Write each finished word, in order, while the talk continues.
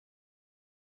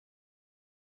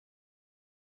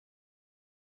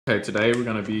Okay, today we're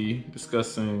going to be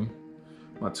discussing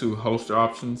my two holster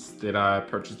options that I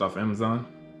purchased off Amazon.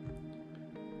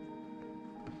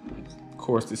 Of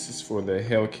course, this is for the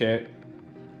Hellcat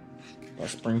by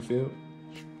Springfield.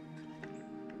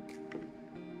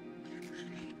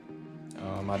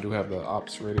 I do have the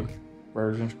ops ready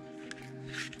version.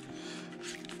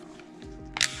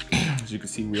 As you can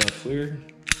see, we are clear.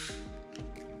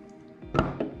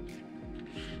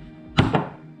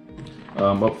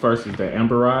 Up first is the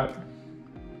amber rod.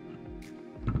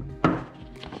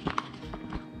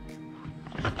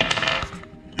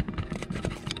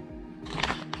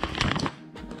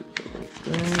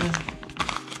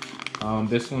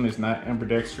 This one is not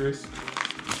ambidextrous.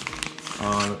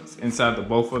 It's inside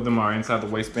both of them are inside the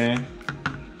waistband.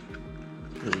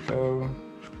 Here we go.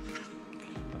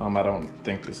 I don't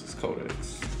think this is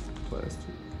Codex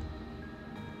plastic.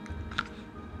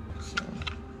 So,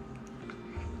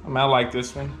 I like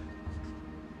this one.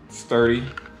 Sturdy.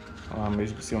 As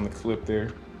you can see on the clip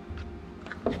there.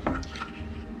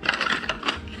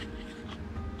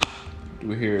 Do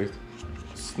here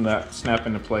snap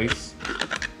into place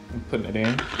and putting it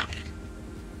in.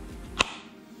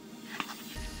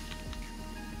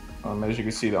 As you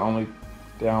can see, the only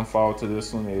downfall to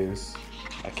this one is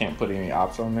I can't put any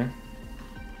ops on there.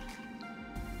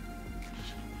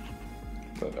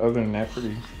 But other than that,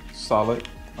 pretty solid.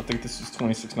 I think this is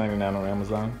 $26.99 on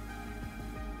Amazon.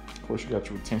 Of course, you got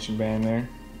your retention band there.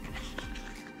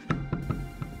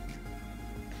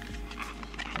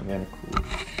 And then, of course,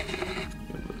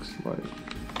 it looks like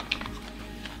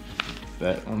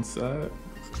that on side.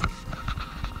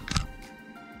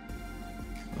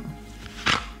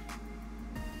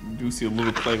 You do see a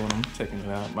little play when I'm taking it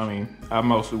out. I mean, I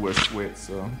mostly wear sweats,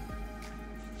 so.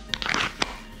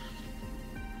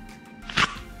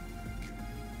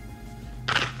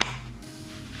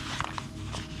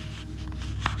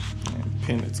 And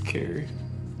pennants carry.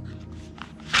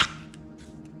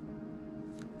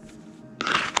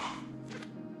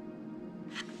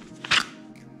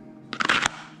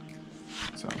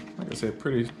 So, like I said,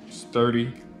 pretty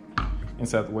sturdy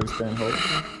inside the waistband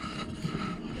holster.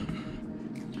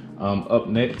 Up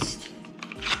next,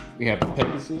 we have the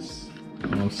Pegasus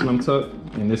Slim Tuck,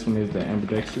 and this one is the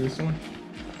ambidextrous one.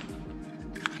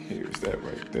 Here's that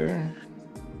right there.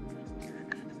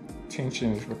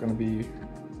 Tension is going to be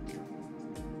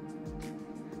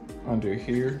under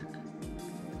here.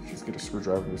 Just get a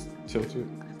screwdriver to tilt it.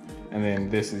 And then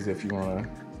this is if you want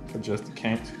to adjust the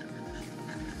cant.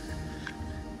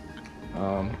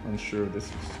 Unsure if this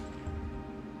is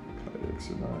Codex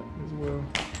or not as well.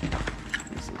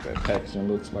 This is what that packaging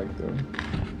looks like though.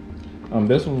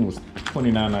 This one was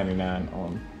 $29.99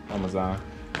 on Amazon.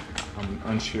 I'm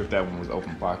unsure if that one was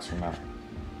open box or not.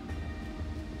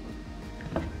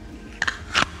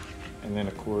 And then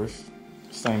of course,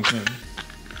 same thing.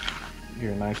 You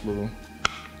hear a nice little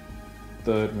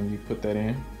thud when you put that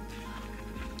in.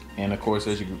 And of course,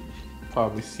 as you can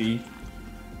probably see,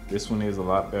 this one is a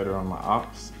lot better on my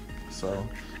ops. So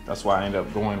that's why I ended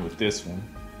up going with this one.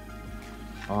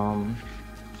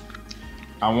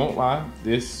 I won't lie,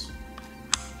 this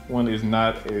one is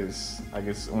not as, I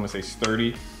guess I want to say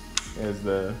sturdy as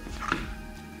the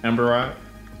amber rod.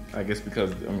 I guess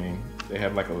because, I mean, they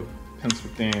have like a pencil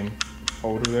thin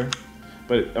holder there.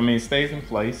 But I mean, it stays in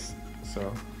place,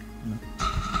 so.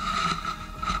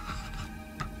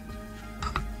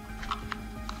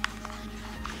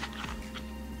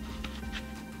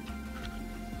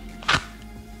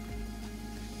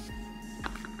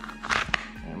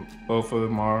 Both of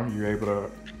them are, you're able to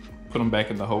put them back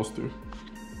in the holster.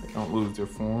 They don't lose their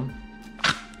form.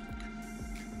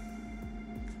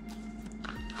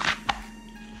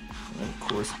 And of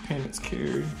course, pennants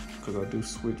carry, because I do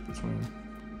switch between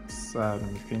side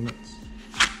and the pennants.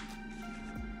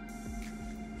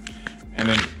 And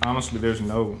then honestly, there's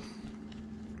no,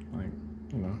 like,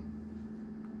 you know,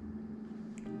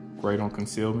 great on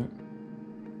concealment.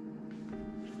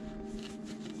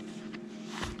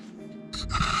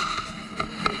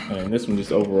 And this one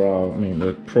just overall, I mean,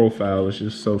 the profile is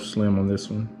just so slim on this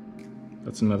one.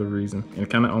 That's another reason. And it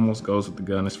kind of almost goes with the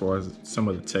gun as far as some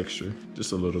of the texture,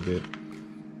 just a little bit.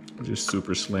 Just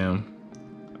super slim.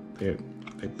 They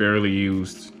barely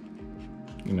used,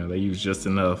 you know, they used just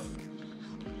enough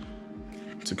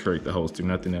to create the holster,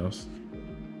 nothing else.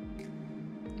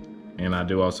 And I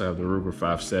do also have the Ruger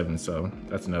 5.7, so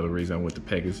that's another reason I went to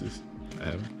Pegasus. I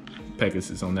have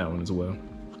Pegasus on that one as well.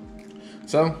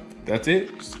 So that's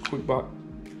it. Just a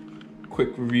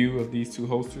quick review of these two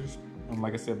holsters.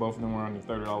 Like I said, both of them were under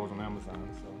 $30 on Amazon.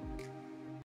 So